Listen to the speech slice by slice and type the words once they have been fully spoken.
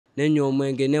Nenywa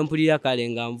omwenge ne mpulira kale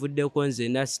nga nvuddeko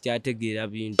nzenna sikyategeera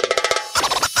bintu.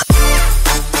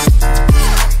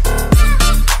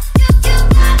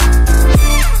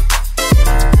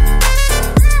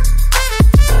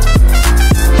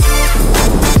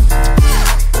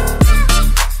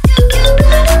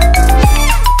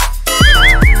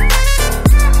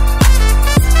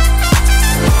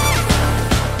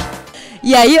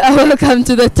 Yeah, you are welcome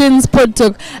to the Teenz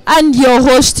Podtalk, and your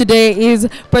host today is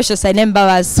Precious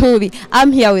Anembawa Subi.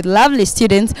 I'm here with lovely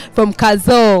students from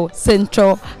Kazo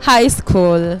Central High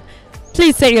School.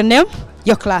 Please say your name,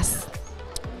 your class.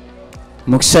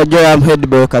 Muksajo, I'm head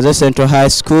boy Kazo Central High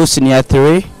School, Senior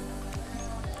 3.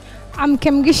 I'm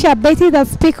Kemgisha Betty, the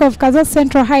speaker of Kazo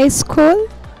Central High School.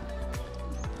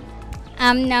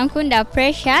 I'm Nankunda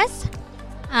Precious,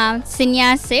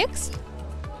 Senior 6.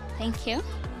 Thank you.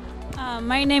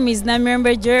 My name is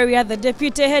Namirembe Joy. We are the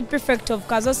Deputy Head Prefect of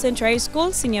Kazo Central High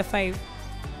School, Senior 5.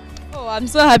 Oh, I'm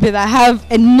so happy that I have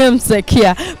a namesake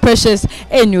here, Precious.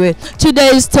 Anyway,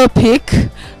 today's topic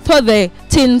for the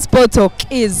Teenz Podtalk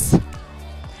is: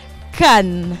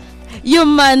 can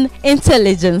human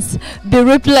intelligence be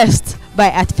replaced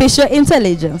by artificial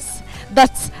intelligence?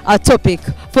 That's our topic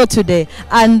for today.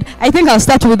 And I think I'll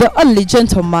start with the only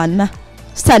gentleman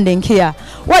standing here.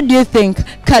 What do you think?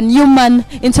 Can human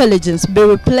intelligence be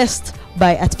replaced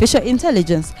by artificial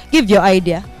intelligence? Give your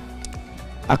idea.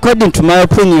 According to my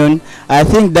opinion, I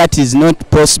think that is not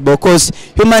possible, because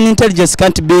human intelligence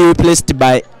can't be replaced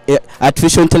by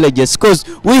artificial intelligence, because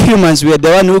we humans, we are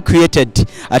the one who created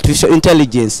artificial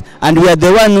intelligence, and we are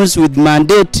the ones with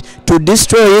mandate to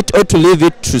destroy it or to leave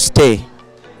it to stay.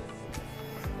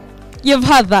 You've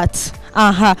heard that.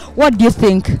 What do you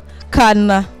think?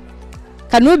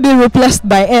 Can we be replaced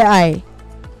by AI?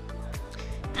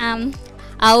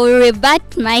 I will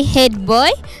rebut my head boy,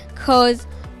 because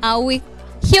we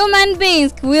human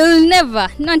beings will never,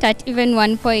 not at even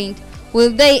one point,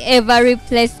 will they ever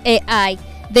replace AI.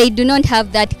 They do not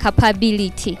have that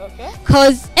capability.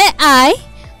 Because AI,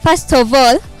 first of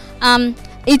all,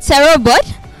 it's a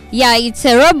robot. Yeah, it's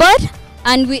a robot,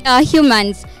 and we are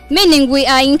humans, meaning we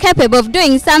are incapable of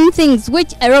doing some things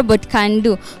which a robot can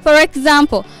do. For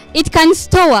example, it can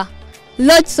store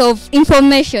lots of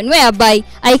information, whereby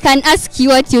I can ask you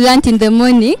what you learned in the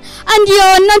morning and you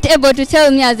are not able to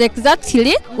tell me as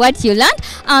exactly what you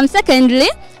learned. Secondly,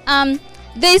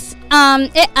 this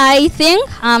AI thing,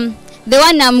 the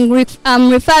one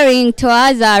I'm referring to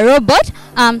as a robot,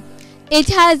 it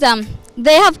has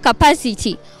they have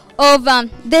capacity of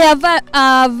they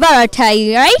are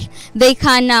versatile, right? They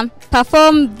can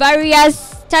perform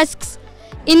various tasks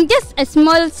in just a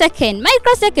small second,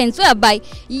 microseconds, whereby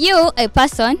you, a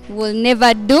person, will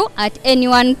never do at any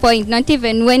one point, not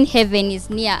even when heaven is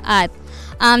near earth.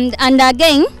 And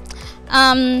again,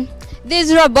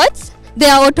 these robots, they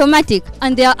are automatic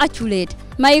and they are accurate.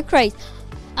 My Christ,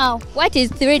 what is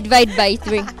 3 divided by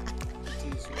 3?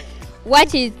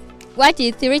 What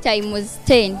is 3 times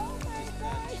 10?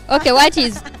 Okay, what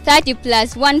is 30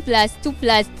 plus 1 plus 2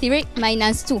 plus 3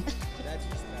 minus 2?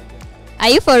 Are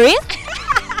you for real?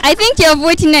 I think you have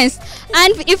witnessed.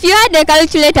 And if you had a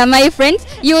calculator, my friends,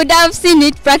 you would have seen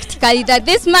it practically that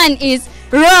this man is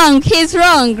wrong. He's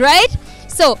wrong, right?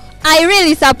 So I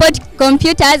really support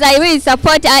computers. I really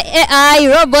support AI,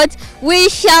 robots. We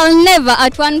shall never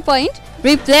at one point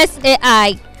replace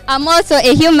AI. I'm also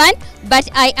a human,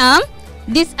 but I am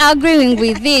disagreeing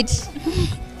with it.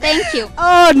 Thank you.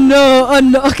 Oh no.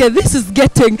 Okay,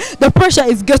 the pressure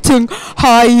is getting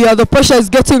higher. The pressure is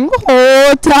getting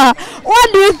hotter.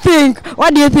 What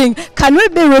do you think? Can we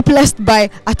be replaced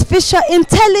by artificial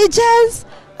intelligence?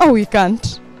 Oh, we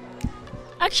can't.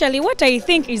 Actually, what I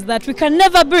think is that we can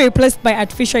never be replaced by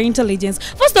artificial intelligence.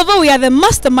 First of all, we are the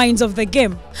masterminds of the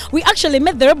game. We actually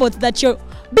made the robots that you're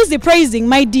busy praising,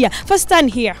 my dear. First,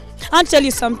 stand here. I'll tell you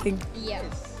something. Yes.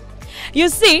 You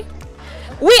see,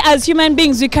 we as human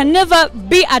beings, we can never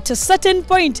be at a certain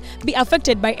point be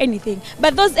affected by anything.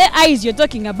 But those AIs you're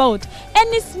talking about,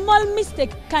 any small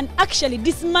mistake can actually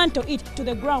dismantle it to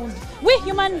the ground. We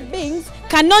human beings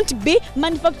cannot be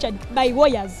manufactured by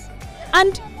warriors.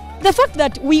 And the fact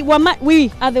that we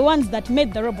are the ones that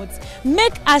made the robots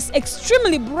make us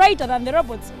extremely brighter than the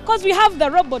robots, because we have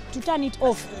the robot to turn it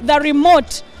off, the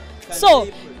remote. So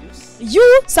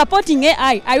you supporting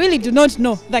AI, I really do not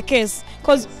know the case,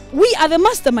 because we are the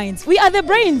masterminds, we are the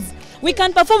brains. We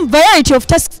can perform variety of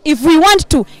tasks if we want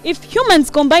to. If humans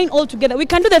combine all together, we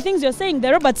can do the things you're saying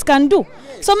the robots can do.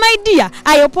 So my dear,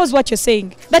 I oppose what you're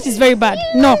saying. That is very bad.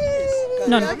 No.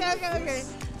 Okay.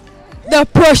 The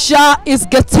pressure is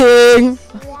getting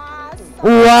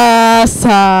Wasa.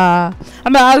 I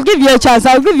mean, I'll give you a chance.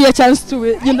 I'll give you a chance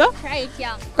to, you know, Right,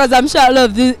 yeah. because I'm sure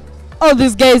all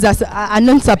these guys are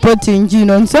not supporting, you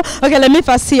know. So, okay, let me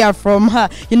first hear from her.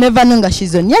 You never know that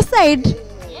she's on your side.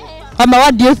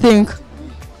 What do you think?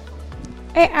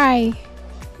 AI.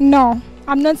 No,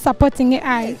 I'm not supporting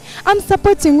AI. I'm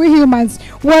supporting we humans.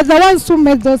 We're the ones who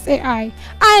made those AI.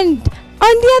 And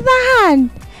on the other hand,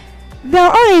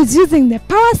 they're always using the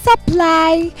power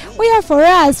supply. Where for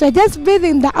us, we're just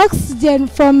breathing the oxygen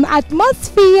from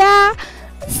atmosphere.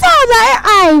 So the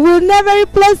AI will never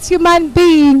replace human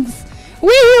beings. We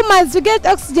humans, we get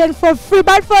oxygen for free,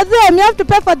 but for them, you have to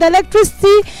pay for the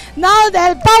electricity. Now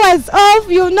the power is off,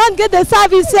 you will not get the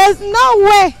services. No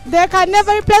way, they can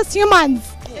never replace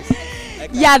humans.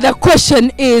 Yeah, the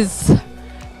question is,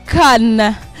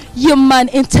 can human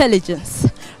intelligence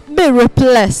be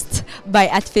replaced by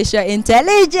artificial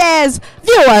intelligence?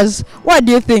 Viewers, what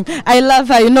do you think? I love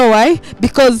her, you know why?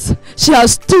 Because she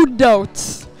has stood out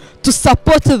to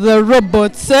support the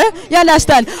robots. You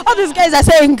understand? All these guys are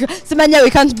saying, Simanya, we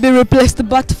can't be replaced,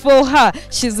 but for her,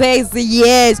 she says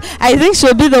yes. I think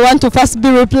she'll be the one to first be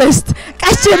replaced.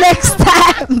 Catch you next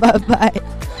time. Bye-bye.